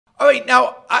right,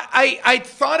 now, I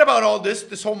thought about all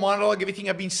this whole monologue, everything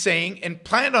I've been saying, and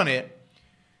planned on it.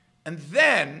 And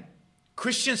then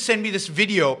Christian sent me this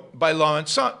video by Lauren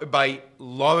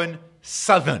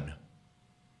Southern,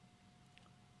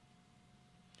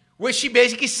 where she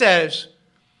basically says,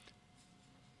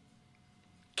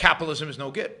 capitalism is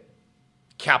no good.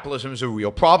 Capitalism is a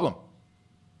real problem.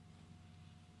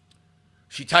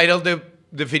 She titled the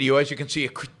video, as you can see,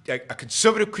 a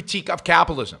conservative critique of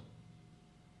capitalism.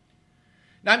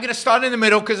 Now, I'm going to start in the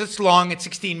middle because it's long. It's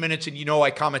 16 minutes, and you know I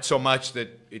comment so much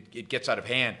that it gets out of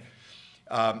hand.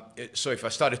 So if I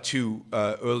started too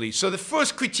early. So the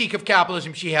first critique of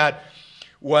capitalism she had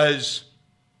was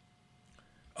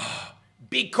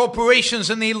big corporations,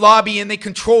 and they lobby, and they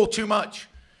control too much.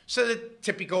 So the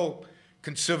typical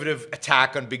conservative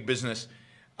attack on big business.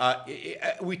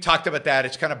 We talked about that.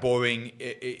 It's kind of boring.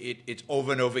 It's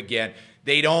over and over again.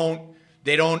 They don't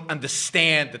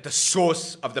understand that the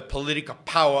source of the political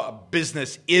power of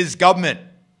business is government.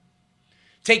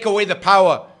 Take away the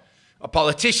power of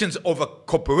politicians over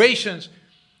corporations,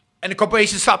 and the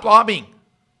corporations stop lobbying.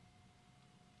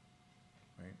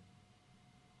 Right?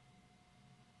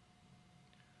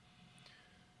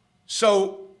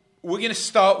 So we're going to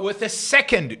start with a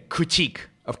second critique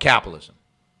of capitalism,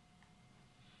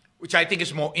 which I think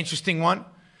is a more interesting one,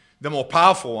 the more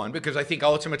powerful one, because I think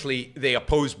ultimately they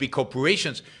oppose big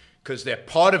corporations because they're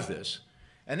part of this.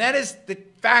 And that is the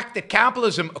fact that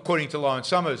capitalism, according to Lawrence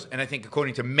Summers, and I think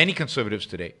according to many conservatives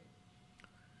today,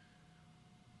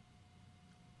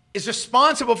 is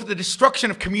responsible for the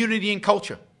destruction of community and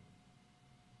culture.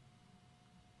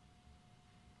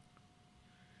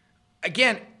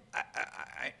 Again,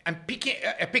 I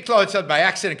picked Lawrence Summers by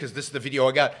accident because this is the video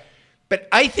I got. But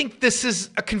I think this is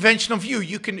a conventional view.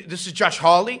 This is Josh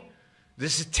Hawley.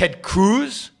 This is Ted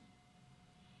Cruz.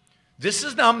 This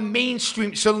is now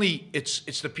mainstream. Certainly,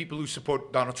 it's the people who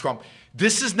support Donald Trump.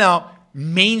 This is now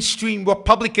mainstream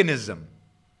republicanism,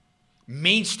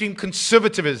 mainstream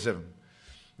conservatism.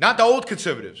 Not the old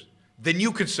conservatives, the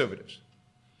new conservatives.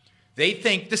 They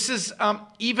think this is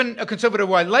even a conservative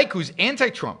who I like, who's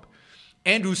anti-Trump,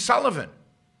 Andrew Sullivan,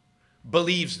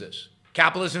 believes this.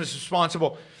 Capitalism is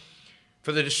responsible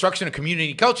for the destruction of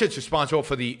community culture. It's responsible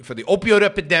for the opioid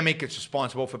epidemic. It's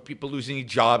responsible for people losing their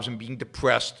jobs and being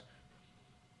depressed.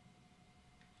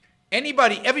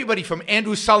 Everybody from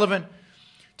Andrew Sullivan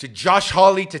to Josh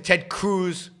Hawley to Ted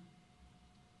Cruz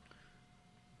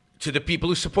to the people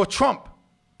who support Trump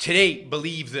today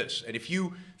believe this. And if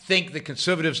you think the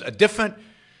conservatives are different,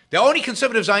 the only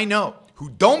conservatives I know who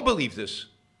don't believe this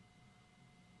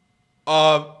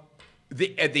are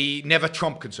the never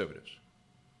Trump conservatives.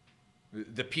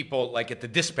 The people like at the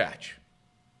Dispatch.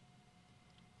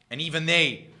 And even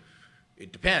they,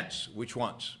 it depends which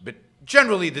ones. But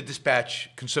generally the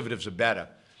Dispatch conservatives are better.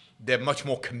 They're much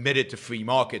more committed to free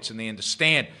markets, and they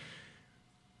understand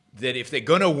that if they're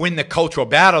going to win the cultural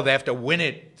battle, they have to win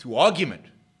it through argument,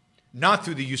 not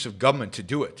through the use of government to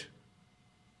do it.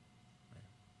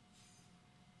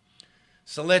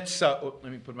 So let's, let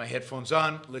me put my headphones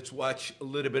on. Let's watch a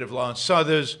little bit of Lawrence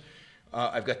Summers.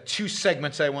 I've got two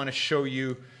segments I want to show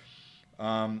you.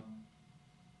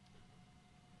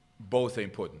 Both are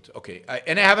important. Okay,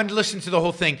 and I haven't listened to the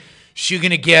whole thing. So you're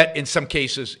going to get, in some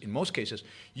cases, in most cases,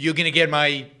 you're going to get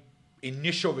my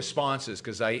initial responses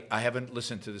because I haven't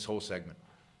listened to this whole segment.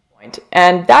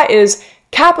 And that is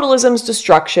capitalism's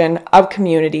destruction of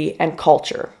community and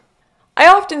culture. I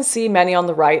often see many on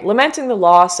the right lamenting the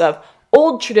loss of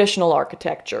old traditional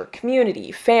architecture,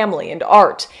 community, family, and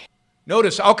art.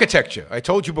 Notice architecture. I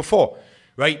told you before,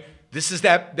 right? This is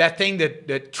that thing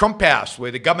that Trump passed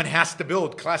where the government has to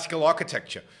build classical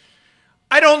architecture.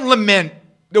 I don't lament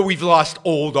that we've lost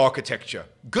old architecture.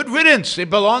 Good riddance. It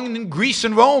belonged in Greece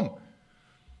and Rome.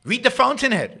 Read the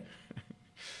Fountainhead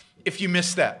if you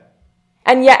missed that.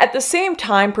 And yet at the same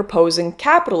time proposing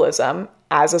capitalism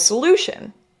as a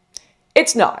solution.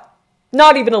 It's not.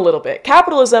 Not even a little bit.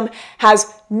 Capitalism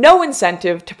has no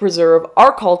incentive to preserve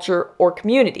our culture or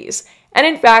communities, and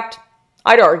in fact,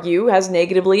 I'd argue, has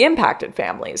negatively impacted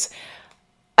families.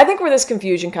 I think where this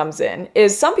confusion comes in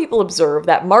is some people observe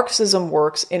that Marxism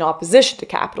works in opposition to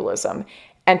capitalism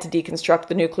and to deconstruct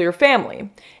the nuclear family,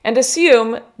 and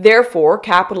assume, therefore,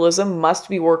 capitalism must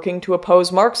be working to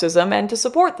oppose Marxism and to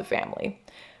support the family.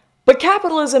 But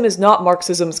capitalism is not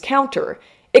Marxism's counter.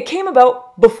 It came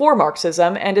about before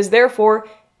Marxism and is therefore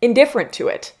indifferent to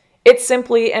it. It's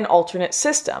simply an alternate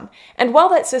system. And while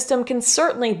that system can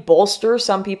certainly bolster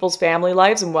some people's family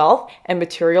lives and wealth and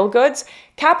material goods,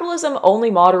 capitalism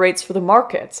only moderates for the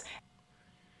markets.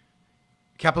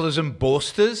 Capitalism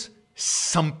bolsters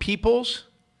some people's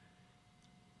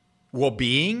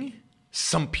well-being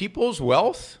some people's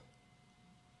wealth?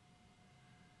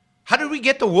 How did we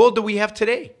get the world that we have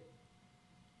today?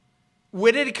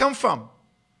 Where did it come from?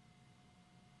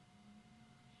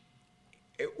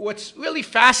 What's really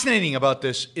fascinating about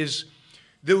this is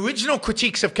the original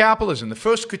critiques of capitalism, the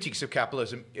first critiques of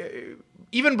capitalism,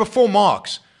 even before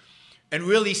Marx, and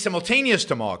really simultaneous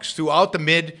to Marx, throughout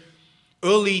the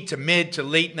early to mid to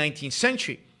late 19th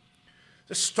century,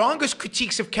 the strongest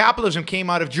critiques of capitalism came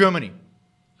out of Germany.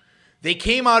 They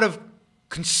came out of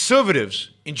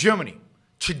conservatives in Germany,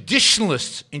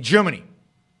 traditionalists in Germany.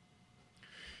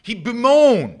 He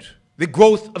bemoaned the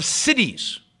growth of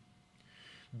cities,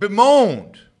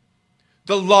 bemoaned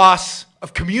the loss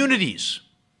of communities,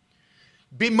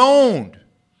 bemoaned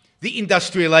the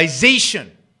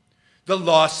industrialization, the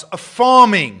loss of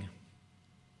farming,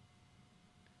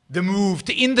 the move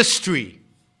to industry,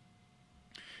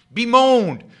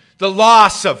 bemoaned the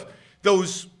loss of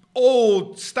those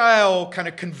old style kind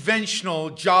of conventional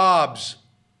jobs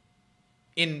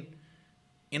in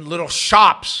little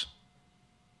shops.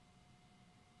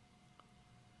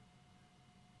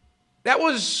 That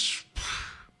was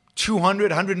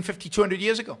 200, 150, 200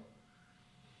 years ago.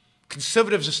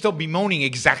 Conservatives are still bemoaning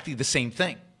exactly the same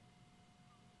thing.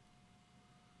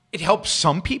 It helps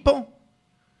some people.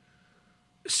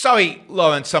 Sorry,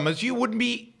 Lauren Summers, you wouldn't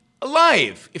be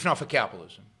alive if not for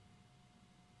capitalism.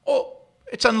 Oh,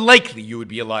 it's unlikely you would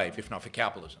be alive if not for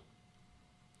capitalism.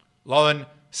 Lauren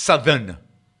Southern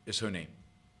is her name.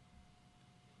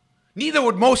 Neither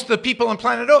would most of the people on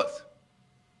planet Earth.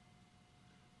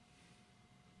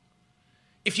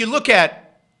 If you look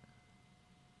at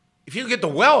the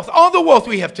wealth, all the wealth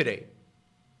we have today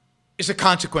is a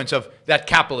consequence of that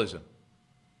capitalism.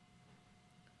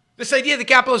 This idea that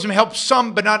capitalism helps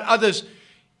some but not others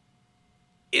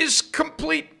is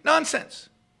complete nonsense.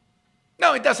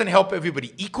 No, it doesn't help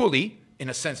everybody equally, in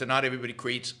a sense that not everybody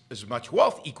creates as much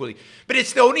wealth equally. But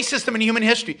it's the only system in human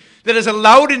history that has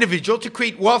allowed individuals to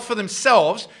create wealth for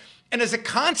themselves, and as a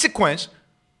consequence,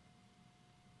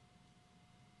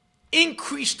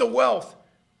 increase the wealth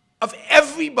of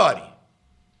everybody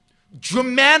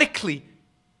dramatically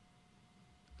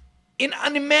in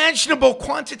unimaginable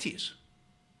quantities.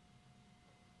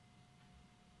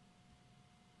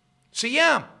 So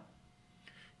yeah,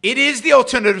 it is the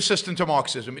alternative system to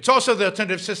Marxism. It's also the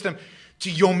alternative system to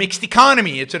your mixed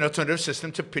economy. It's an alternative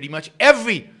system to pretty much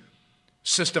every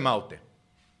system out there.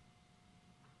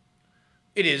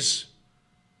 It is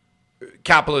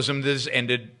capitalism that has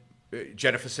ended,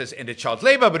 Jennifer says, ended child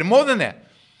labor, but more than that,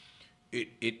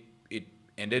 it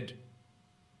ended,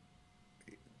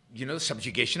 the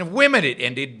subjugation of women. It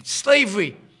ended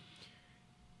slavery.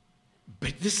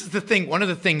 But this is the thing, one of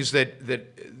the things that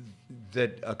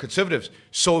conservatives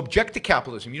so object to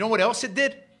capitalism. You know what else it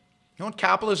did? You know what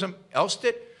capitalism else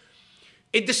did?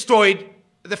 It destroyed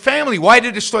the family. Why did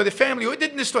it destroy the family? Well, it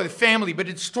didn't destroy the family, but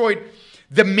it destroyed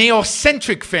the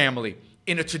male-centric family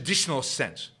in a traditional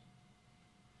sense.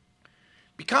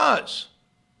 Because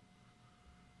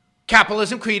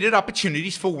capitalism created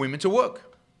opportunities for women to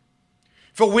work,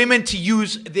 for women to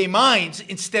use their minds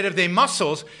instead of their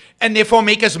muscles, and therefore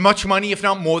make as much money, if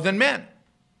not more, than men.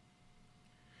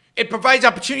 It provides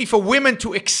opportunity for women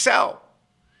to excel.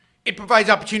 It provides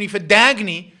opportunity for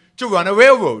Dagny to run a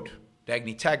railroad,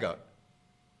 Dagny Taggart,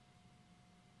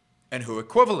 and her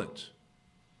equivalent.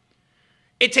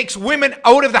 It takes women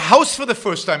out of the house for the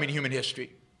first time in human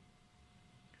history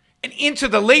and into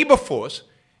the labor force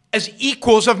as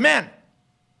equals of men.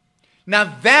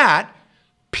 Now that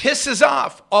pisses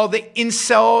off all the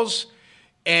incels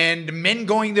and men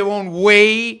going their own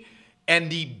way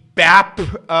and the BAP,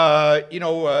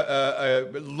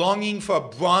 longing for a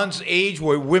Bronze Age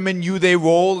where women knew their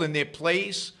role and their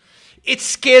place. It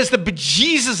scares the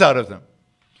bejesus out of them,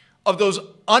 of those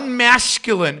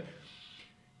unmasculine,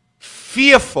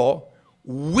 fearful,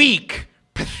 weak,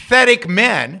 pathetic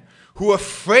men who are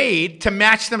afraid to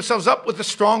match themselves up with a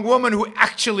strong woman who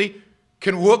actually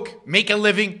can work, make a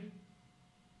living.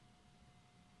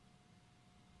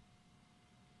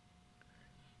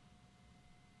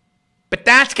 But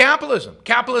that's capitalism.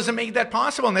 Capitalism made that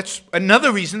possible, and that's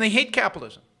another reason they hate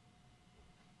capitalism,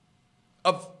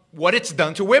 of what it's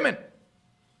done to women.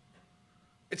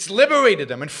 It's liberated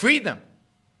them and freed them.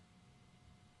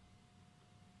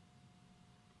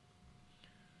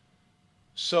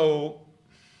 So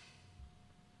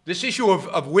this issue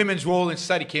of women's role in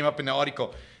society came up in the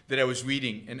article that I was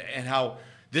reading, and how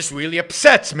this really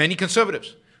upsets many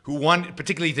conservatives who want,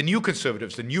 particularly the new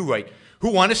conservatives, the new right, who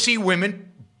want to see women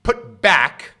put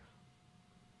back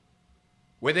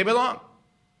where they belong.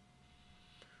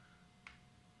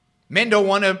 Men don't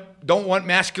want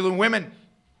masculine women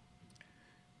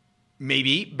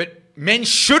maybe, but men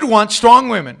should want strong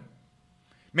women.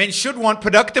 Men should want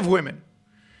productive women.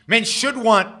 Men should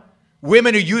want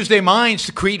women who use their minds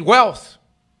to create wealth.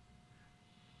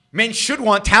 Men should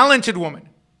want talented women.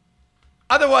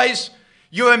 Otherwise,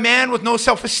 you're a man with no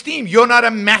self-esteem. You're not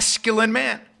a masculine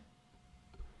man.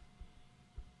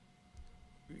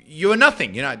 You're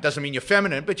nothing. You know, it doesn't mean you're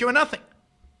feminine, but you're nothing.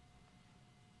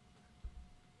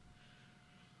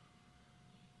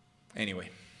 Anyway.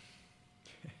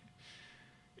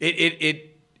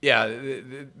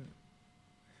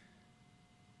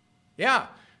 Yeah.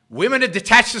 Women have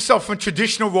detached themselves from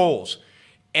traditional roles.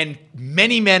 And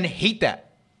many men hate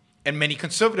that. And many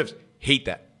conservatives hate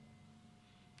that.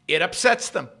 It upsets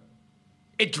them.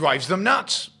 It drives them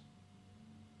nuts.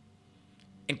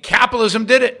 And capitalism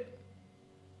did it.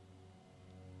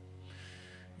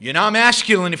 You're not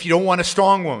masculine if you don't want a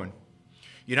strong woman.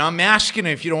 You're not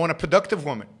masculine if you don't want a productive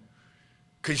woman.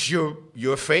 Because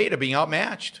you're afraid of being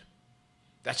outmatched.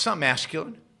 That's not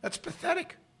masculine. That's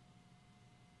pathetic.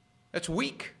 That's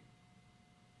weak.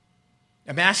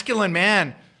 A masculine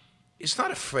man is not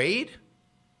afraid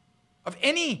of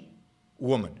any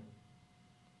woman.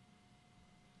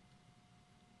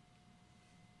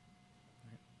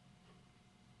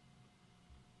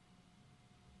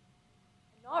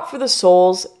 Not for the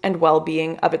souls and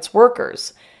well-being of its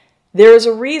workers. There is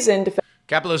a reason to...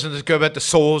 Capitalism is good about the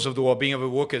souls of the well-being of the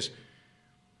workers.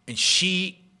 And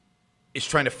she is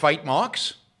trying to fight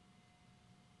Marx.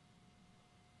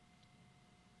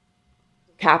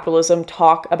 Capitalism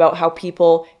talk about how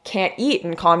people can't eat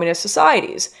in communist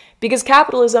societies because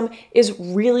capitalism is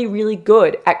really, really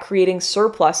good at creating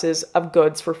surpluses of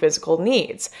goods for physical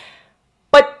needs.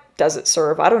 But does it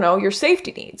serve, I don't know, your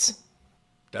safety needs?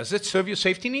 Does it serve your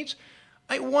safety needs?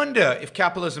 I wonder if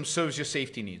capitalism serves your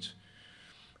safety needs.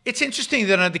 It's interesting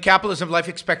that under capitalism, life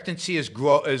expectancy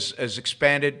has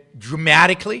expanded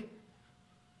dramatically.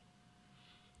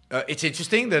 It's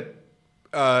interesting that,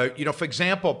 for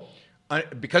example,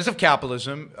 because of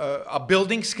capitalism, our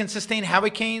buildings can sustain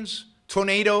hurricanes,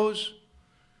 tornadoes.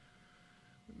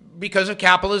 Because of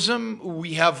capitalism,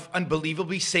 we have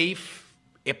unbelievably safe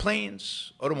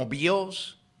airplanes,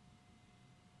 automobiles.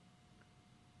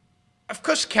 Of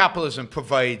course, capitalism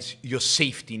provides your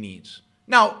safety needs.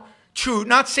 Now, true,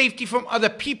 not safety from other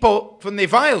people, from their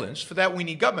violence. For that, we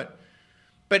need government.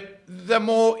 But the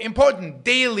more important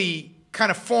daily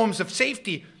kind of forms of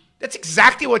safety, that's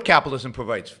exactly what capitalism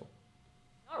provides for.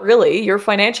 Not really. Your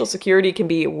financial security can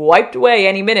be wiped away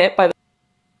any minute by the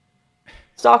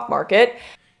stock market.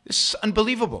 This is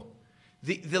unbelievable.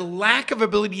 The lack of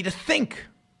ability to think.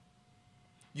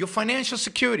 Your financial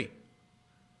security.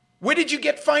 Where did you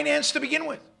get finance to begin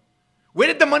with? Where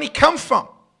did the money come from?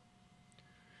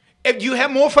 If you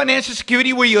have more financial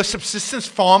security where you're a subsistence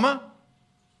farmer,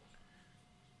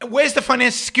 where's the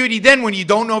financial security then when you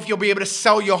don't know if you'll be able to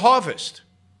sell your harvest?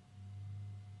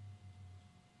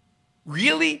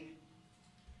 Really?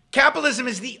 Capitalism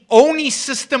is the only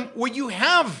system where you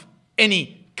have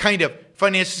any kind of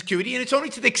financial security, and it's only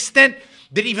to the extent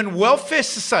that even welfare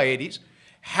societies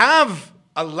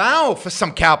allow for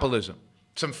some capitalism,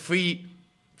 some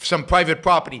private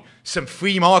property, some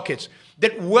free markets,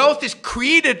 that wealth is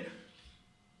created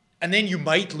and then you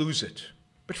might lose it.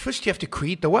 But first you have to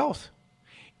create the wealth.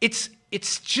 It's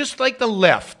just like the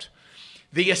left.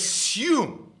 They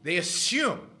assume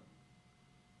that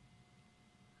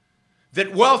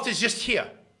wealth is just here.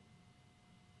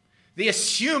 They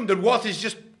assume that wealth is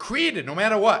just created no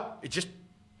matter what. It just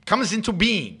comes into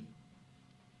being.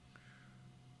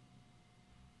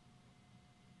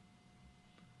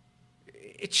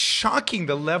 It's shocking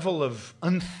the level of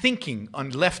unthinking on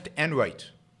left and right.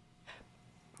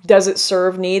 Does it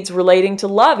serve needs relating to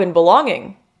love and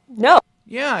belonging? No.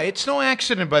 Yeah, it's no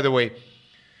accident, by the way,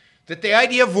 that the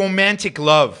idea of romantic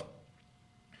love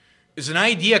is an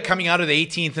idea coming out of the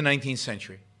 18th and 19th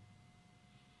century.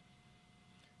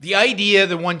 The idea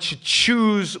that one should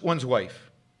choose one's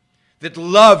wife, that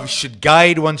love should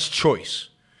guide one's choice,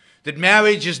 that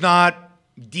marriage is not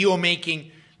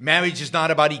deal-making, marriage is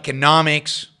not about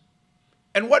economics.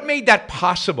 And what made that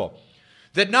possible?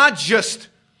 That not just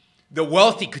the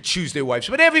wealthy could choose their wives,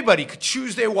 but everybody could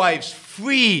choose their wives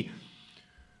free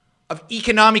of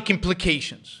economic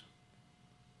implications.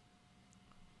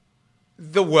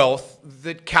 The wealth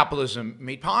that capitalism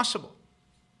made possible.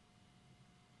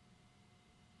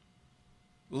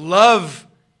 Love,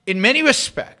 in many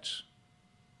respects,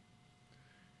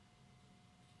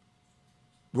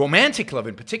 romantic love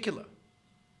in particular,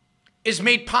 is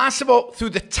made possible through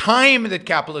the time that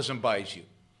capitalism buys you,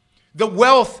 the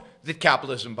wealth that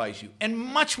capitalism buys you, and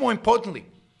much more importantly,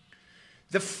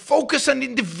 the focus on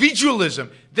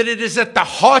individualism, that it is at the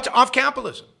heart of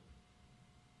capitalism.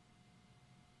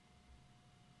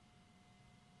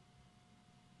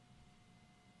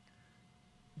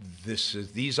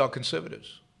 These are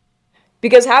conservatives.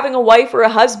 Because having a wife or a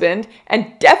husband,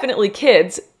 and definitely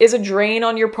kids, is a drain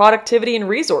on your productivity and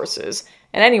resources.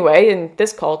 And anyway, in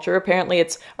this culture, apparently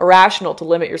it's irrational to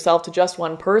limit yourself to just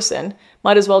one person.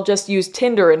 Might as well just use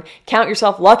Tinder and count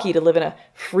yourself lucky to live in a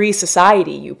free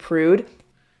society, you prude.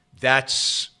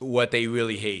 That's what they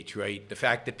really hate, right? The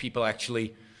fact that people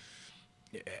actually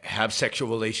have sexual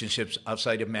relationships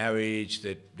outside of marriage,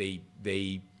 that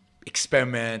they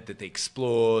experiment, that they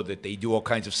explore, that they do all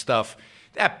kinds of stuff.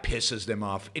 That pisses them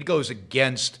off. It goes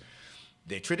against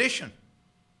their tradition.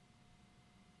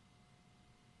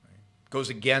 It goes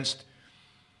against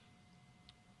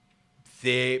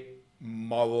their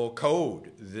moral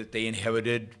code that they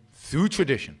inherited through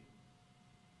tradition.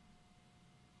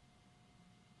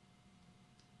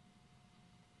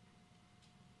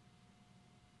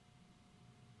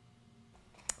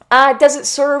 Does it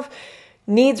serve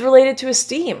needs related to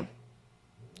esteem?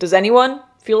 Does anyone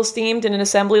feel esteemed in an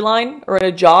assembly line or in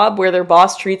a job where their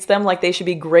boss treats them like they should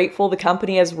be grateful the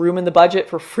company has room in the budget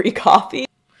for free coffee?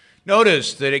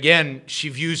 Notice that, again, she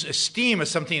views esteem as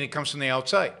something that comes from the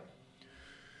outside.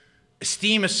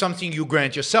 Esteem is something you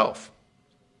grant yourself.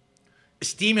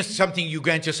 Esteem is something you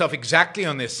grant yourself exactly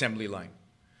on the assembly line.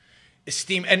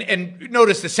 Esteem, and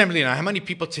notice the assembly line. How many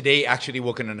people today actually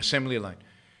work in an assembly line?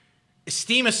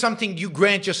 Esteem is something you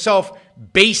grant yourself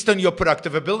based on your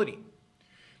productive ability,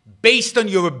 based on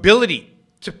your ability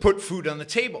to put food on the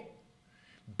table,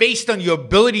 based on your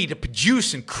ability to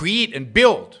produce and create and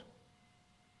build.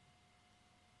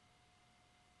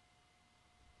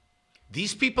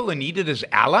 These people are needed as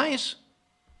allies?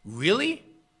 Really?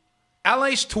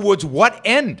 Allies towards what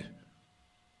end?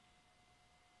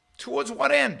 Towards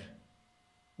what end?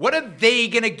 What are they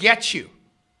going to get you?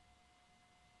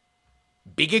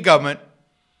 Bigger government,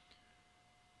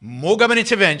 more government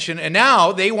intervention, and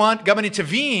now they want government to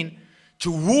intervene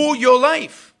to rule your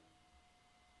life,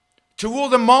 to rule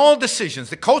the moral decisions,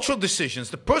 the cultural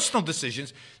decisions, the personal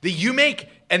decisions that you make,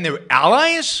 and their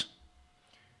allies?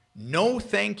 No,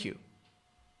 thank you.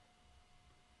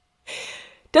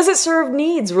 Does it serve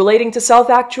needs relating to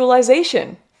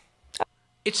self-actualization?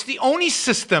 It's the only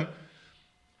system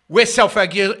where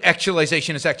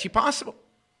self-actualization is actually possible.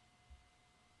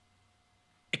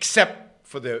 Except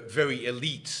for the very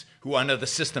elites who under the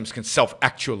systems can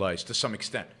self-actualize to some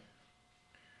extent.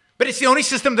 But it's the only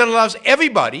system that allows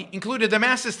everybody, including the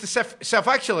masses, to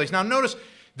self-actualize. Now notice,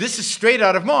 this is straight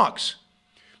out of Marx.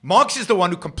 Marx is the one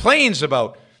who complains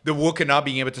about the worker not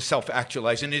being able to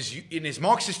self-actualize. In his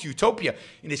Marxist utopia,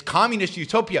 in his communist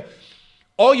utopia,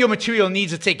 all your material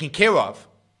needs are taken care of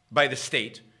by the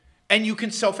state, and you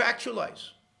can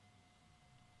self-actualize.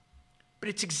 But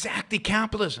it's exactly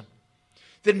capitalism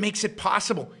that makes it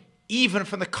possible, even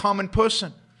for the common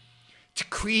person, to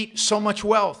create so much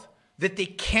wealth that they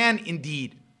can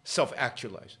indeed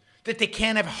self-actualize, that they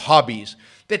can have hobbies,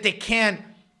 that they can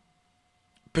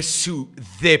pursue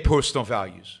their personal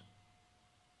values.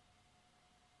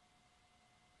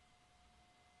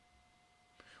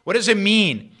 What does it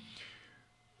mean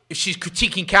if she's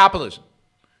critiquing capitalism?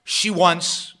 She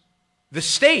wants the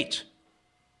state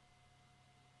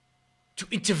to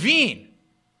intervene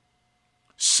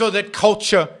so that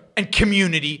culture and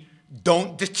community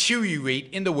don't deteriorate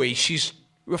in the way she's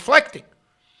reflecting.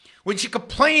 When she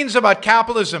complains about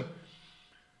capitalism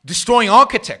destroying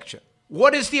architecture,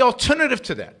 what is the alternative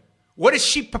to that? What is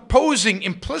she proposing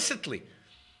implicitly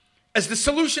as the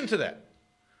solution to that?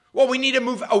 Well, we need to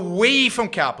move away from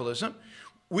capitalism,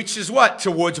 which is what?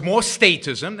 Towards more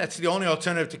statism. That's the only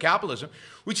alternative to capitalism,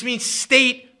 which means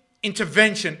state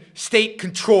intervention, state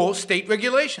control, state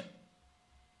regulation.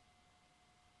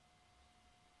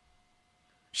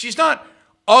 She's not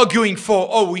arguing for,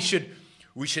 oh, we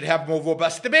should have more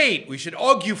robust debate. We should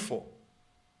argue for.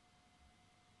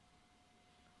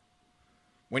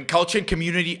 When culture and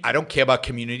community, I don't care about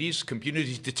communities.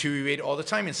 Communities deteriorate all the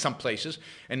time in some places,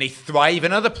 and they thrive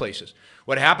in other places.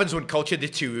 What happens when culture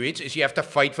deteriorates is you have to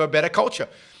fight for a better culture.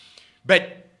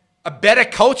 But a better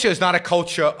culture is not a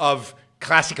culture of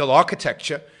classical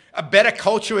architecture. A better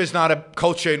culture is not a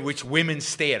culture in which women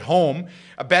stay at home.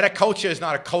 A better culture is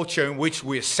not a culture in which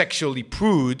we're sexually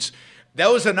prudes.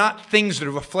 Those are not things that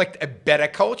reflect a better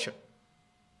culture.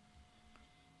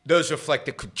 Those reflect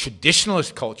a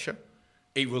traditionalist culture,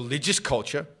 a religious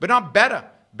culture, but not better.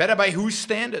 Better by whose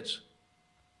standards?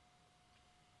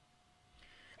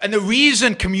 And the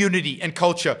reason community and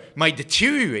culture might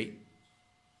deteriorate,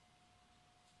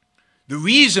 The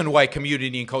reason why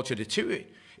community and culture deteriorate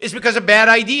is because of bad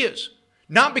ideas,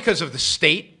 not because of the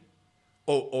state,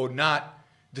 or not.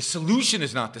 The solution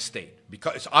is not the state.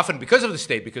 Because it's often because of the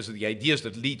state, because of the ideas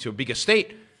that lead to a bigger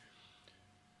state.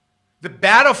 The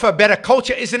battle for a better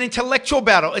culture is an intellectual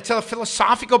battle. It's a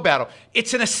philosophical battle.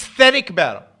 It's an aesthetic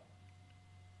battle.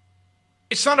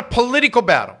 It's not a political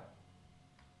battle.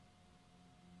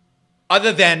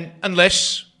 Other than,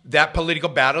 unless that political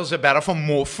battle is a battle for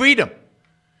more freedom.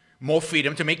 More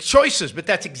freedom to make choices. But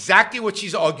that's exactly what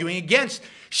she's arguing against.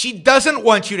 She doesn't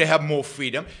want you to have more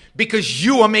freedom because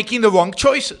you are making the wrong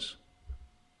choices.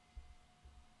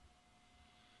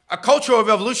 A cultural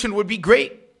revolution would be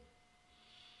great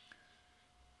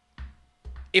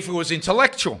if it was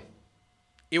intellectual.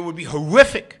 It would be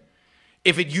horrific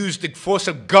if it used the force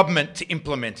of government to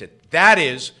implement it. That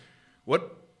is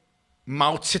what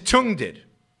Mao Zedong did,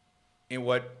 and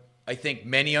what I think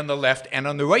many on the left and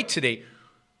on the right today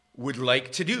would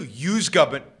like to do. Use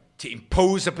government to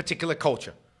impose a particular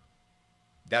culture.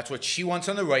 That's what she wants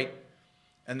on the right,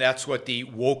 and that's what the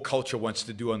woke culture wants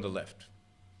to do on the left.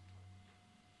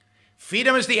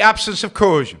 Freedom is the absence of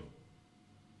coercion.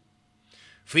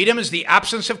 Freedom is the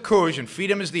absence of coercion.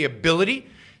 Freedom is the ability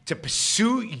to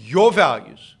pursue your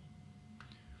values,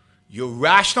 your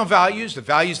rational values, the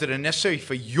values that are necessary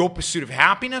for your pursuit of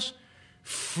happiness,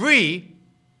 free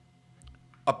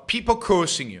of people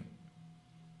coercing you.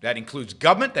 That includes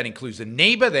government, that includes the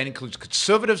neighbor, that includes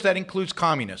conservatives, that includes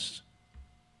communists.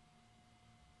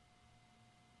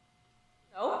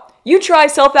 You try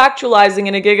self-actualizing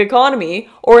in a gig economy,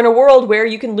 or in a world where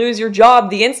you can lose your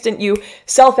job the instant you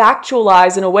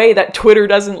self-actualize in a way that Twitter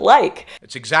doesn't like.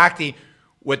 It's exactly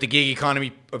what the gig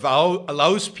economy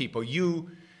allows people.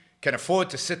 You can afford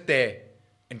to sit there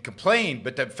and complain,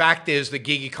 but the fact is the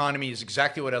gig economy is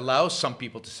exactly what allows some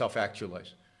people to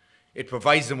self-actualize. It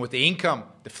provides them with the income,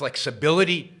 the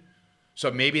flexibility, so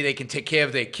maybe they can take care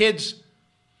of their kids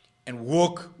and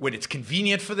work when it's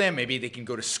convenient for them. Maybe they can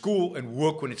go to school and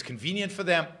work when it's convenient for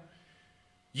them.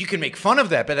 You can make fun of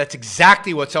that, but that's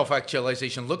exactly what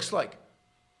self-actualization looks like.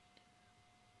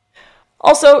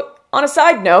 Also, on a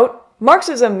side note,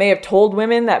 Marxism may have told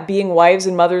women that being wives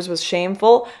and mothers was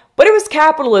shameful, but it was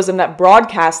capitalism that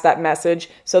broadcast that message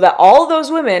so that all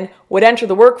those women would enter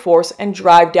the workforce and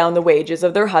drive down the wages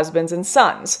of their husbands and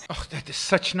sons. Oh, that is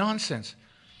such nonsense.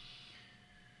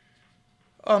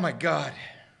 Oh my God.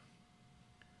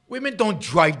 Women don't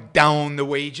drive down the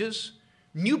wages.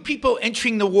 New people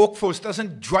entering the workforce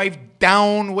doesn't drive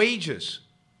down wages.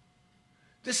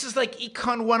 This is like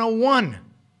Econ 101.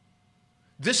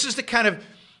 This is the kind of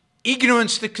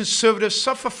ignorance that conservatives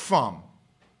suffer from.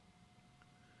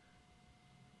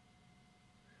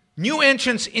 New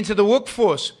entrants into the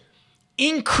workforce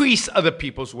increase other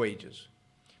people's wages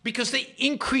because they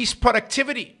increase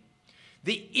productivity.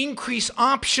 They increase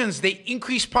options. They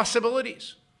increase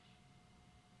possibilities.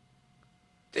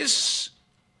 There's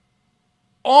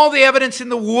all the evidence in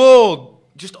the world.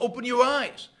 Just open your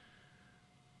eyes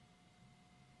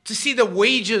to see the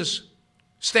wages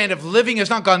standard of living has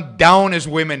not gone down as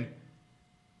women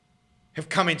have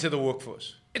come into the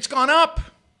workforce. It's gone up.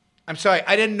 I'm sorry,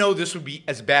 I didn't know this would be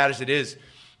as bad as it is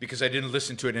because I didn't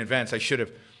listen to it in advance. I should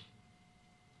have.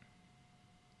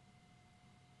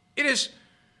 It is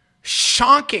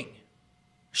shocking,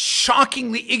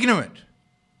 shockingly ignorant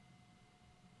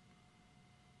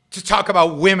to talk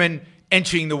about women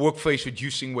entering the workplace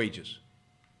reducing wages.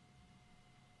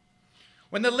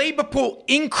 When the labor pool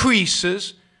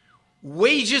increases,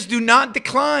 wages do not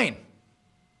decline.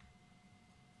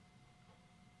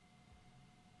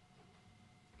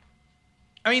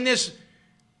 I mean, there's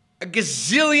a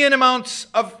gazillion amounts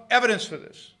of evidence for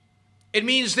this. It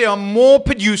means there are more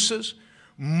producers,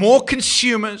 more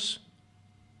consumers.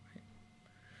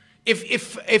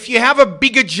 If you have a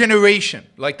bigger generation,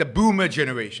 like the boomer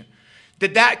generation,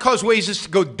 did that cause wages to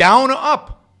go down or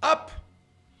up? Up.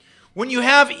 When you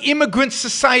have immigrant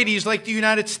societies like the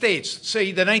United States,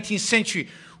 say the 19th century,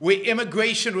 where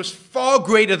immigration was far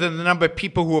greater than the number of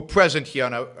people who were present here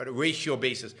on a ratio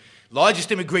basis,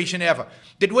 largest immigration ever,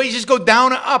 did wages go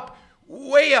down or up?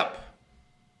 Way up.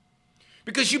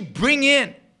 Because you bring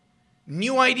in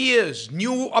new ideas,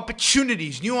 new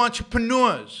opportunities, new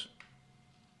entrepreneurs.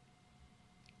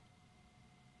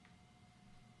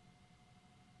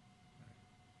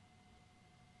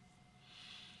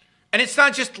 And it's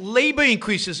not just labor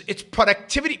increases, it's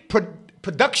productivity,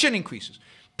 production increases.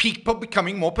 People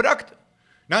becoming more productive.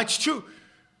 Now, it's true.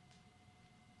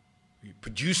 You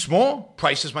produce more,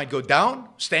 prices might go down,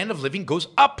 standard of living goes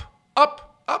up,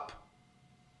 up, up.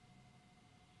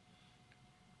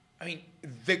 I mean,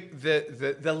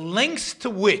 the lengths to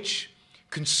which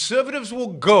conservatives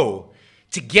will go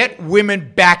to get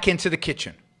women back into the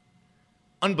kitchen.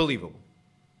 Unbelievable.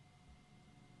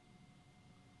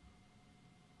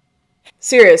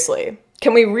 Seriously,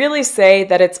 can we really say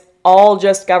that it's all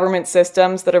just government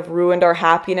systems that have ruined our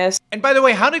happiness? And by the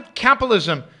way, how did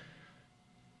capitalism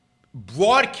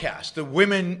broadcast that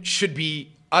women should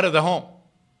be out of the home?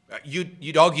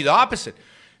 You'd argue the opposite.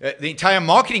 The entire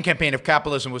marketing campaign of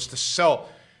capitalism was to sell,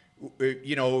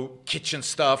 kitchen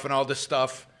stuff and all this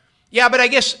stuff. Yeah, but I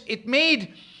guess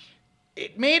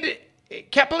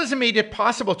capitalism made it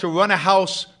possible to run a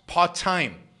house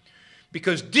part-time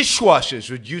because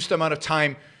dishwashers reduced the amount of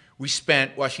time we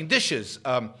spent washing dishes.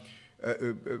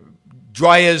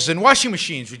 Dryers and washing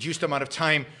machines reduced the amount of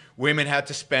time women had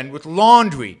to spend with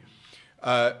laundry.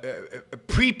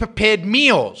 Pre-prepared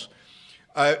meals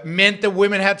meant that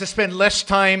women had to spend less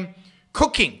time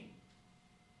cooking.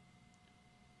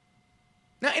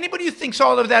 Now, anybody who thinks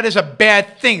all of that is a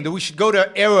bad thing, that we should go to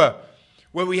an era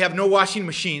where we have no washing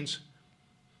machines,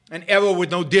 an era with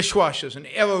no dishwashers, an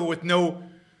era with no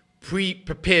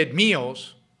pre-prepared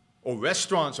meals or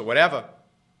restaurants or whatever,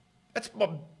 that's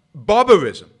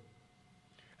barbarism.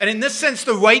 And in this sense,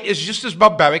 the right is just as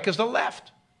barbaric as the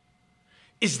left.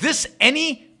 Is this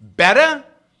any better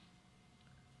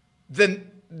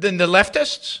than the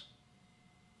leftists?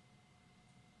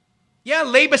 Yeah,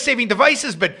 labor-saving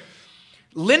devices, but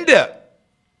Linda,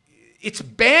 it's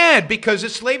bad because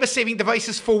it's labor-saving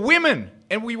devices for women,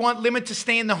 and we want women to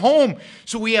stay in the home,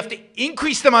 so we have to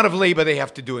increase the amount of labor they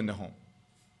have to do in the home.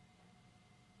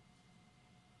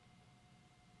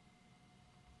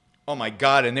 Oh my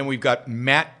God, and then we've got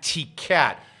Matt T.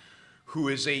 Cat, who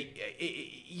is the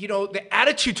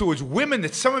attitude towards women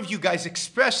that some of you guys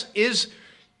express is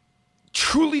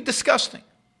truly disgusting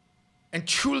and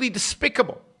truly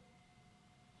despicable.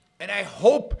 And I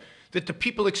hope that the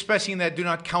people expressing that do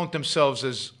not count themselves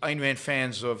as Ayn Rand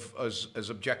fans as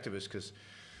objectivists, because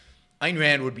Ayn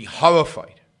Rand would be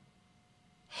horrified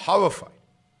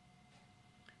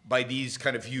by these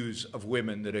kind of views of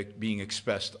women that are being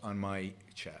expressed on my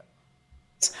chat.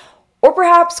 Or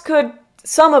perhaps could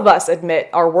some of us admit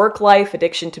our work life,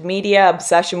 addiction to media,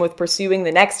 obsession with pursuing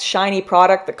the next shiny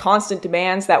product, the constant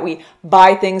demands that we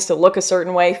buy things to look a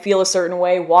certain way, feel a certain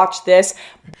way, watch this.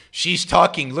 She's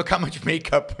talking. Look how much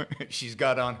makeup she's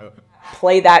got on her.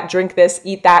 Play that, drink this,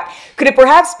 eat that. Could it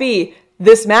perhaps be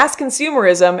this mass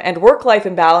consumerism and work-life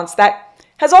imbalance that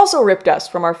has also ripped us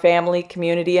from our family,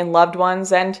 community, and loved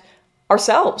ones and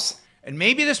ourselves? And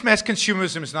maybe this mass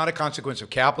consumerism is not a consequence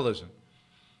of capitalism.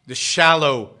 The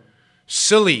shallow,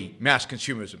 silly mass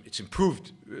consumerism. It's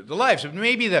improved the lives.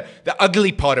 Maybe the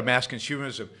ugly part of mass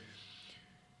consumerism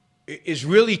is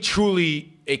really,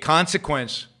 truly a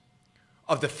consequence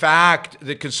of the fact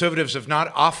that conservatives have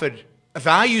not offered a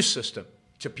value system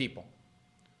to people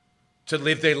to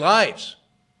live their lives.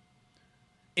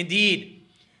 Indeed,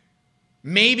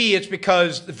 maybe it's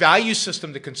because the value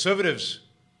system that conservatives,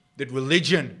 that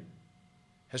religion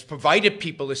has provided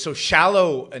people is so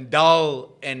shallow and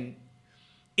dull and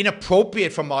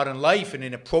inappropriate for modern life and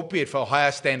inappropriate for a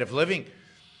higher standard of living.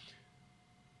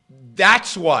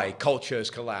 That's why culture has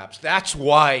collapsed. That's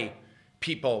why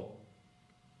people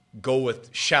go with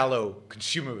shallow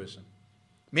consumerism.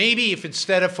 Maybe if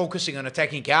instead of focusing on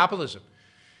attacking capitalism,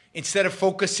 instead of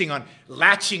focusing on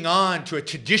latching on to a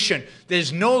tradition that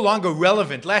is no longer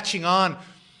relevant, latching on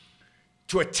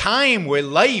to a time where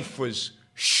life was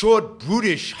short,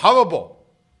 brutish, horrible.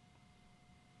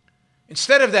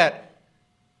 Instead of that,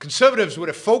 conservatives would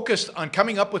have focused on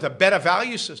coming up with a better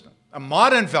value system, a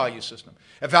modern value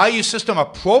system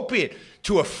appropriate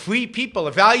to a free people,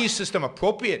 a value system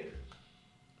appropriate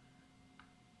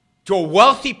to a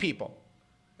wealthy people,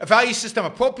 a value system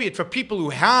appropriate for people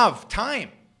who have time.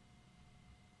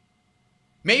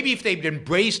 Maybe if they'd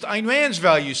embraced Ayn Rand's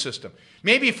value system,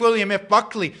 maybe if William F.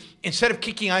 Buckley, instead of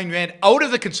kicking Ayn Rand out of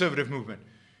the conservative movement,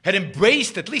 had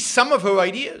embraced at least some of her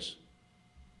ideas.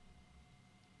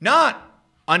 Not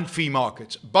on free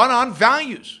markets, but on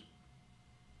values.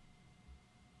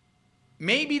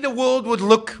 Maybe the world would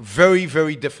look very,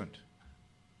 very different.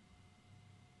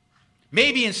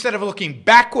 Maybe instead of looking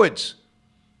backwards,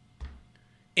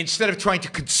 instead of trying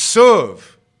to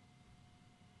conserve,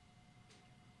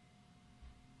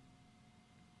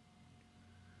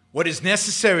 what is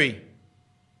necessary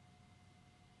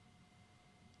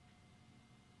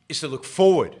is to look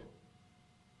forward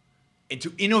and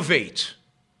to innovate.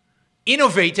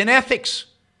 Innovate in ethics.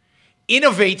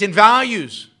 Innovate in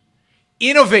values.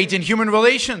 Innovate in human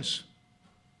relations.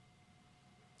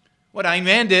 What Ayn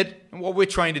Rand did and what we're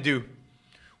trying to do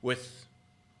with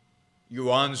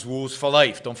Yuan's Rules for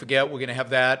Life. Don't forget, we're going to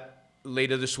have that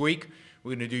later this week.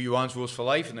 We're going to do Yuan's Rules for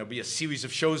Life, and there'll be a series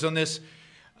of shows on this.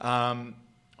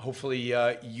 Hopefully,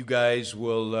 you guys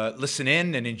will listen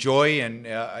in and enjoy, and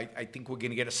I think we're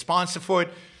going to get a sponsor for it,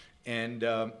 and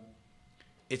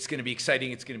it's going to be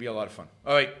exciting. It's going to be a lot of fun.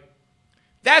 All right.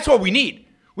 That's what we need.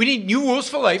 We need new rules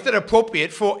for life that are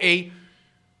appropriate for a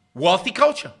wealthy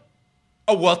culture,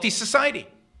 a wealthy society,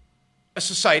 a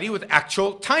society with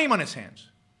actual time on its hands.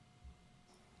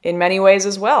 In many ways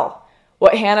as well.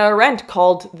 What Hannah Arendt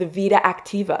called the vita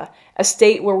activa, a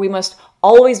state where we must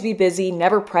always be busy,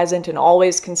 never present, and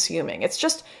always consuming. It's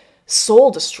just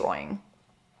soul-destroying.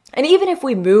 And even if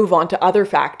we move on to other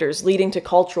factors leading to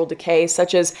cultural decay,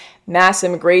 such as mass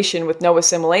immigration with no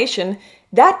assimilation,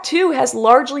 that too has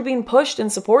largely been pushed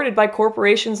and supported by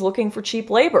corporations looking for cheap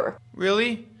labor.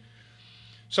 Really?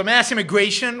 So mass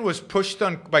immigration was pushed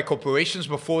on by corporations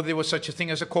before there was such a thing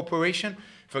as a corporation,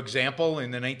 for example, in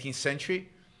the 19th century.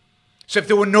 So if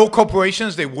there were no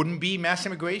corporations, there wouldn't be mass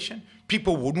immigration.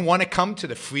 People wouldn't want to come to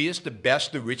the freest, the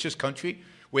best, the richest country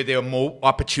where there are more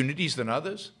opportunities than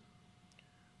others.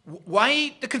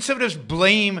 Why the conservatives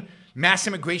blame mass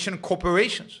immigration on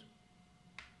corporations?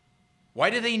 Why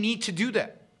do they need to do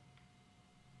that?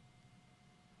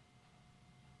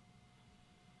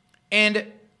 And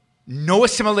no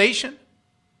assimilation.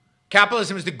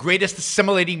 Capitalism is the greatest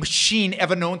assimilating machine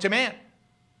ever known to man.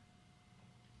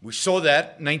 We saw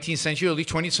that 19th century, early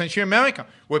 20th century America,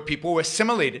 where people were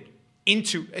assimilated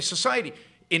into a society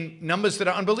in numbers that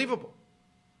are unbelievable.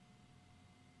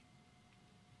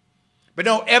 But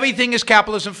no, everything is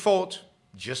capitalism's fault,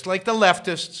 just like the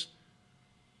leftists.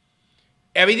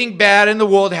 Everything bad in the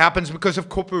world happens because of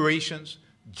corporations,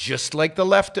 just like the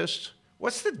leftists.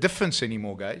 What's the difference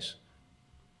anymore, guys?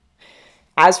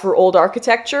 As for old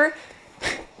architecture,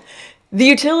 the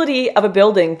utility of a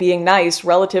building being nice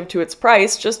relative to its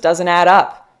price just doesn't add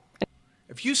up.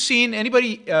 Have you seen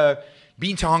anybody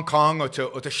been to Hong Kong or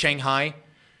to Shanghai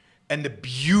and the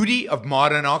beauty of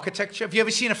modern architecture? Have you ever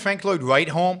seen a Frank Lloyd Wright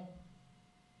home?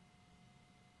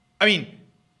 I mean,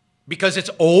 because it's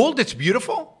old, it's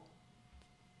beautiful?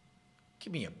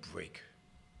 Give me a break.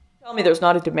 Tell me there's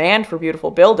not a demand for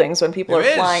beautiful buildings when people There are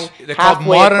is. flying They're called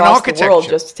halfway modern across the world architecture.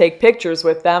 just to take pictures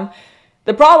with them.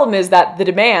 The problem is that the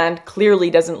demand clearly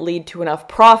doesn't lead to enough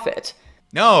profit.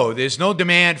 No, there's no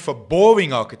demand for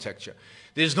boring architecture.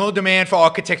 There's no demand for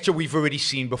architecture we've already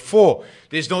seen before.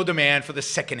 There's no demand for the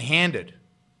second-handed. The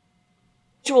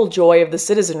individual joy of the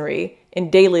citizenry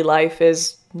in daily life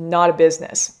is not a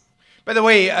business. By the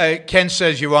way, Ken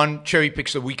says Yaron cherry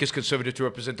picks the weakest conservative to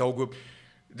represent the whole group.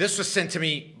 This was sent to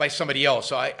me by somebody else,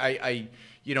 so I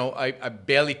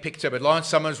barely picked it. But Lawrence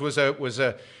Summers was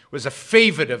a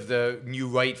favorite of the new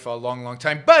right for a long, long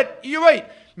time. But you're right.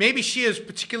 Maybe she is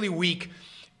particularly weak,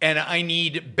 and I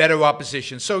need better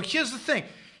opposition. So here's the thing.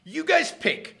 You guys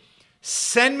pick.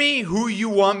 Send me who you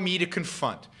want me to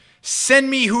confront.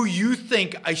 Send me who you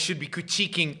think I should be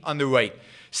critiquing on the right.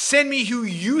 Send me who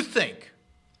you think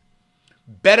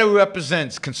better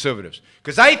represents conservatives.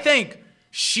 Because I think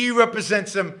she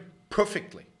represents them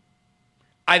perfectly.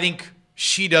 I think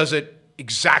she does it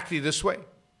exactly this way.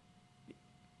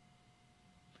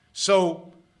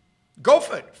 So go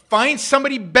for it. Find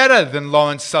somebody better than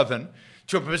Lawrence Southern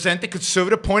to represent the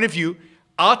conservative point of view.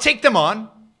 I'll take them on.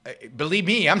 Believe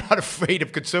me, I'm not afraid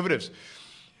of conservatives.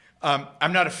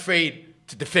 I'm not afraid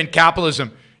to defend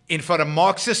capitalism in front of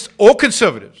Marxists or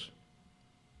conservatives.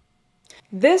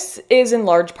 This is in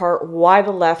large part why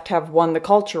the left have won the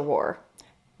culture war.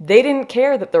 They didn't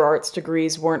care that their arts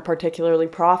degrees weren't particularly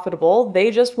profitable,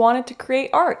 they just wanted to create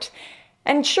art.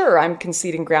 And sure, I'm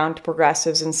conceding ground to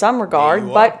progressives in some regard,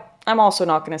 but I'm also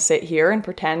not going to sit here and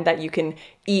pretend that you can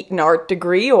eat an art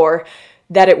degree or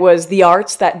that it was the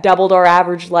arts that doubled our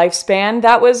average lifespan.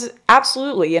 That was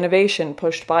absolutely innovation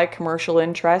pushed by commercial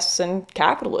interests and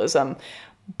capitalism.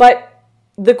 But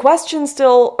the question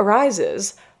still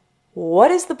arises,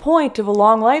 what is the point of a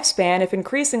long lifespan if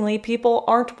increasingly people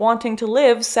aren't wanting to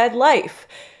live said life?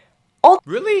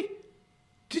 Really?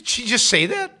 Did she just say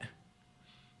that?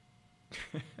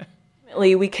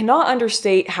 Ultimately, we cannot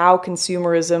understate how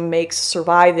consumerism makes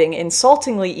surviving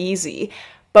insultingly easy,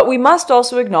 but we must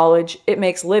also acknowledge it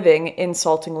makes living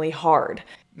insultingly hard.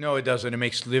 No, it doesn't. It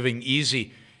makes living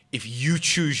easy if you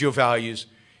choose your values,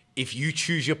 if you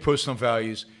choose your personal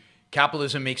values.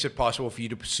 Capitalism makes it possible for you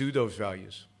to pursue those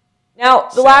values. Now,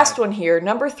 the last one here,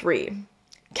 number 3.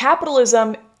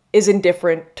 Capitalism is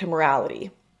indifferent to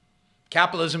morality.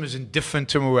 Capitalism is indifferent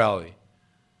to morality.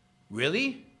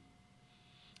 Really?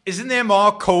 Isn't there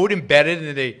moral code embedded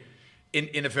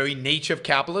in the very nature of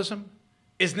capitalism?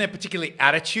 Isn't there a particular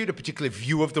attitude, a particular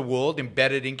view of the world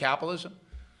embedded in capitalism?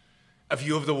 a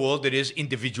view of the world that is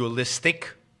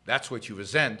individualistic. That's what you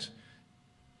resent.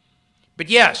 But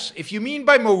yes, if you mean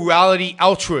by morality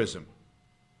altruism,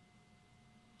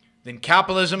 then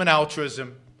capitalism and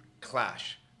altruism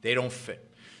clash. They don't fit.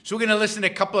 So we're going to listen to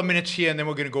a couple of minutes here, and then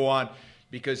we're going to go on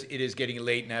because it is getting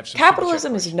late and I have some.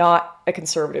 Capitalism is not a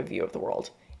conservative view of the world.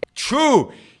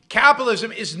 True.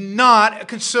 Capitalism is not a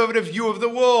conservative view of the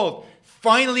world.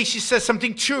 Finally, she says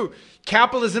something true.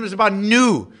 Capitalism is about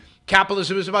new.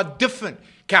 Capitalism is about different.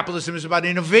 Capitalism is about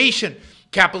innovation.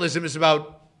 Capitalism is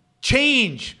about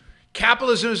change.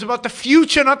 Capitalism is about the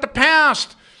future, not the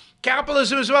past.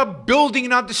 Capitalism is about building,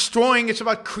 not destroying. It's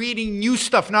about creating new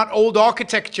stuff, not old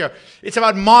architecture. It's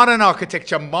about modern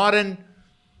architecture, modern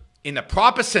in the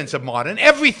proper sense of modern,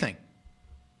 everything.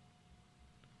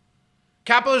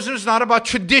 Capitalism is not about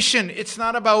tradition. It's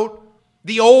not about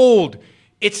the old.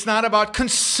 It's not about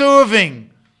conserving.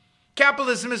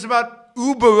 Capitalism is about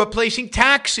Uber replacing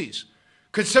taxis.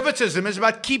 Conservatism is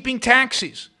about keeping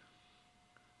taxis.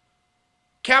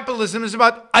 Capitalism is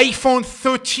about iPhone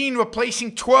 13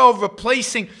 replacing 12,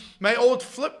 replacing my old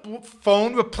flip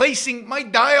phone, replacing my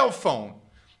dial phone.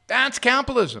 That's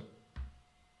capitalism.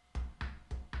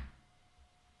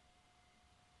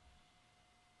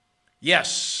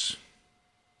 Yes.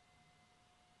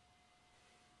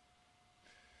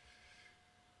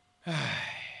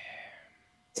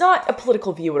 It's not a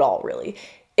political view at all, really.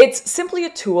 It's simply a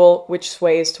tool which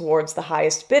sways towards the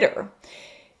highest bidder.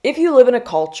 If you live in a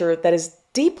culture that is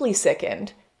deeply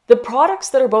sickened, the products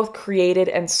that are both created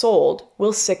and sold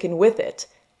will sicken with it.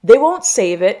 They won't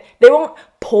save it. They won't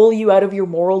pull you out of your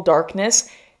moral darkness.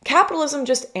 Capitalism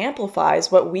just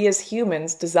amplifies what we as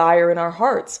humans desire in our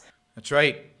hearts. That's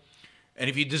right. And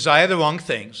if you desire the wrong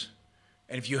things,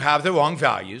 and if you have the wrong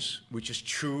values, which is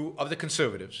true of the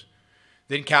conservatives,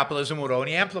 then capitalism would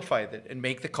only amplify that and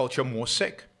make the culture more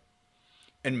sick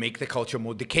and make the culture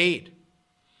more decayed.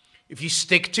 If you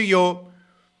stick to your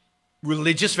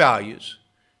religious values,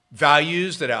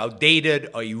 values that are outdated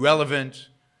or irrelevant,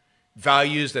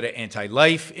 values that are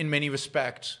anti-life in many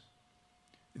respects,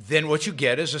 then what you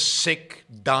get is a sick,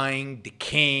 dying,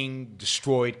 decaying,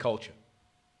 destroyed culture.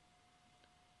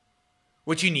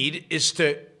 What you need is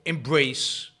to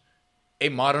embrace a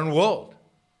modern world.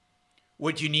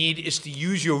 What you need is to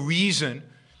use your reason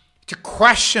to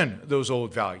question those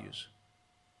old values.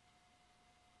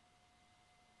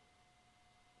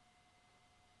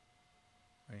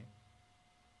 Right?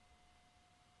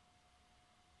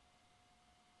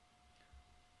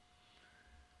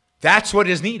 That's what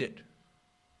is needed.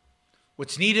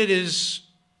 What's needed is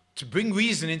to bring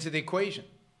reason into the equation.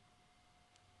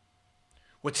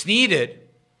 What's needed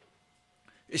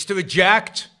is to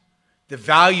reject the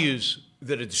values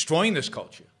that are destroying this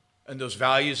culture. And those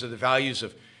values are the values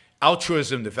of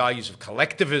altruism, the values of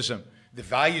collectivism, the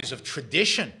values of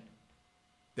tradition,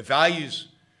 the values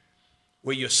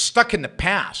where you're stuck in the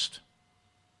past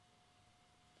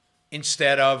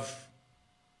instead of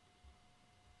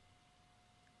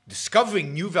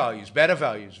discovering new values, better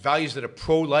values, values that are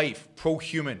pro-life,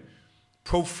 pro-human,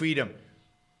 pro-freedom,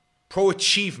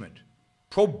 pro-achievement,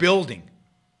 pro-building.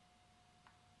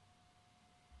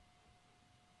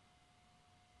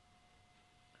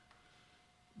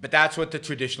 But that's what the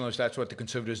traditionalists, that's what the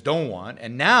conservatives don't want.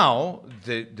 And now,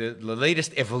 the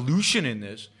latest evolution in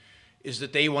this is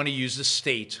that they want to use the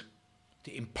state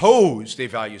to impose their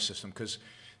value system because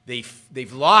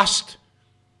they've lost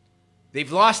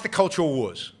the cultural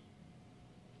wars.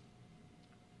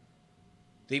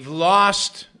 They've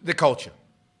lost the culture.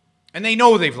 And they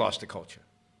know they've lost the culture.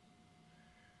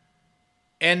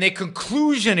 And their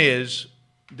conclusion is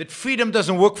that freedom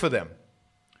doesn't work for them.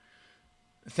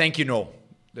 Thank you, Noel.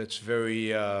 That's very,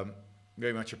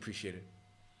 very much appreciated.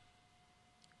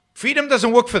 Freedom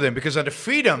doesn't work for them because under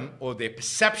freedom, or their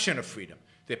perception of freedom,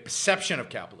 their perception of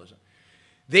capitalism,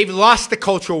 they've lost the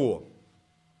cultural war.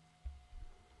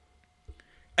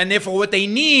 And therefore what they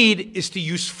need is to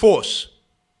use force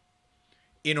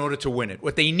in order to win it.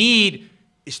 What they need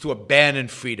is to abandon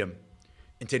freedom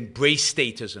and to embrace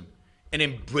statism and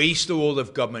embrace the role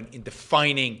of government in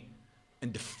defining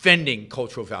and defending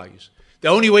cultural values. The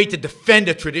only way to defend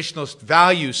a traditionalist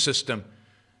value system,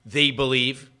 they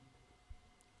believe,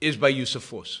 is by use of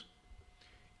force.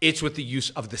 It's with the use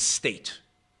of the state.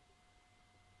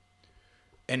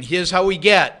 And here's how we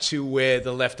get to where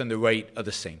the left and the right are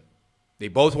the same. They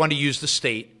both want to use the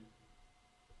state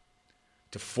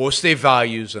to force their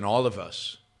values on all of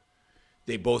us.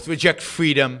 They both reject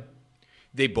freedom.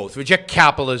 They both reject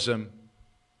capitalism.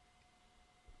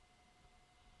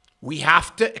 We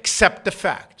have to accept the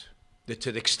fact that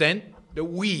to the extent that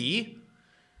we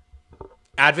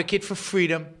advocate for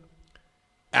freedom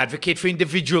advocate for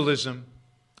individualism,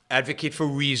 advocate for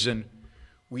reason.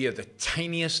 We are the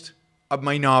tiniest of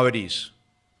minorities.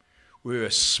 We're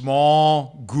a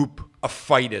small group of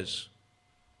fighters.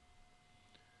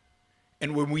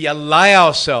 And when we ally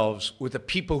ourselves with the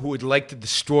people who would like to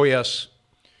destroy us,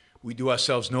 we do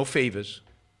ourselves no favors.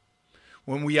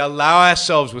 When we allow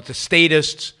ourselves with the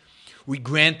statists, we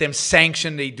grant them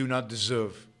sanction they do not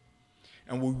deserve.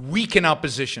 And we weaken our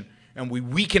position, and we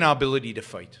weaken our ability to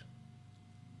fight.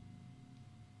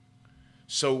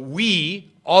 So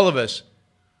we, all of us,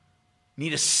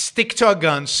 need to stick to our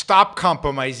guns, stop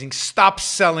compromising, stop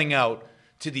selling out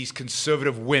to these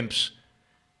conservative wimps,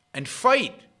 and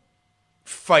fight.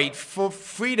 Fight for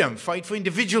freedom, fight for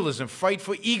individualism, fight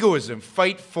for egoism,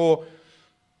 fight for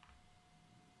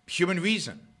human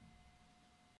reason.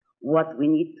 What we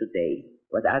need today,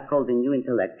 what I call the new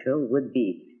intellectual, would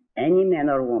be any man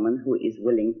or woman who is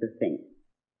willing to think.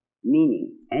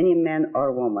 Meaning, any man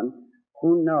or woman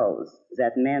who knows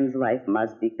that man's life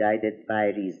must be guided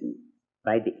by reason,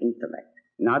 by the intellect,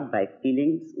 not by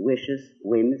feelings, wishes,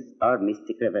 whims, or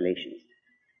mystic revelations.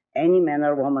 Any man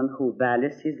or woman who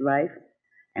values his life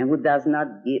and who does not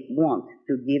want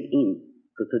to give in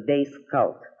to today's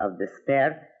cult of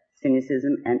despair,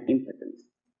 cynicism, and impotence,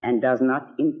 and does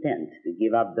not intend to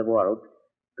give up the world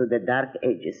to the dark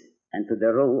ages and to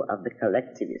the rule of the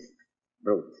collectivist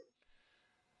brute.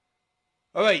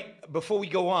 All right, before we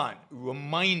go on,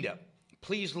 reminder,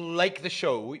 please like the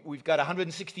show. We've got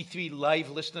 163 live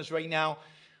listeners right now,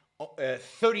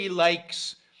 30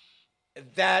 likes.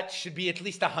 That should be at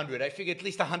least 100. I figure at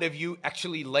least 100 of you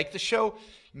actually like the show.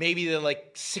 Maybe there are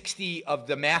like 60 of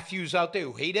the Matthews out there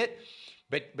who hate it.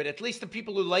 But at least the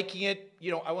people who are liking it, you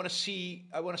know, I want to see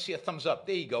a thumbs up.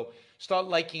 There you go. Start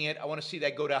liking it. I want to see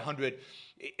that go to 100.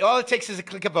 All it takes is a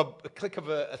click of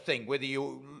a thing, whether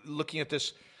you're looking at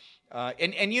this.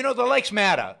 And you know, the likes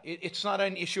matter. It's not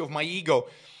an issue of my ego.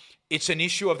 It's an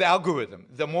issue of the algorithm.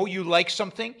 The more you like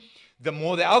something, the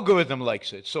more the algorithm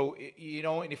likes it. So, you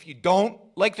know, and if you don't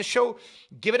like the show,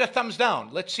 give it a thumbs down.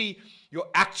 Let's see your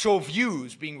actual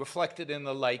views being reflected in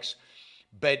the likes.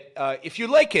 But if you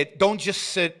like it, don't just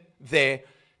sit there.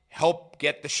 Help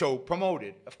get the show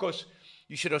promoted. Of course,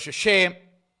 you should also share.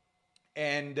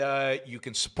 And you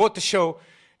can support the show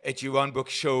at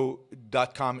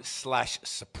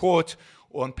JeronBrookShow.com/support,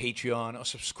 or on Patreon or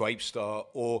Subscribestar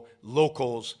or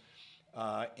Locals,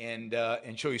 and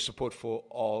show your support for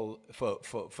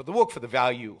the work, for the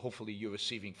value hopefully you're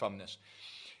receiving from this.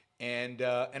 And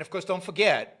of course, don't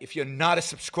forget, if you're not a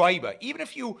subscriber, even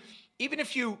if you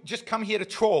just come here to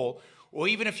troll, or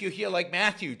even if you're here like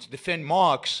Matthew to defend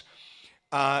Marx,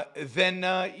 then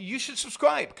you should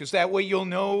subscribe, because that way you'll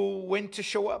know when to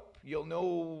show up. You'll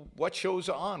know what shows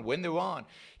are on, when they're on.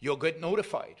 You'll get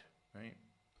notified, right?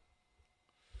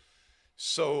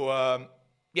 So,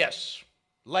 yes,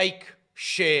 like,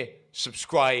 share,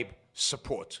 subscribe,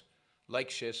 support. Like,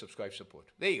 share, subscribe,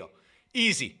 support. There you go.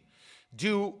 Easy.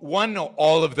 Do one or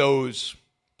all of those,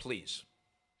 please.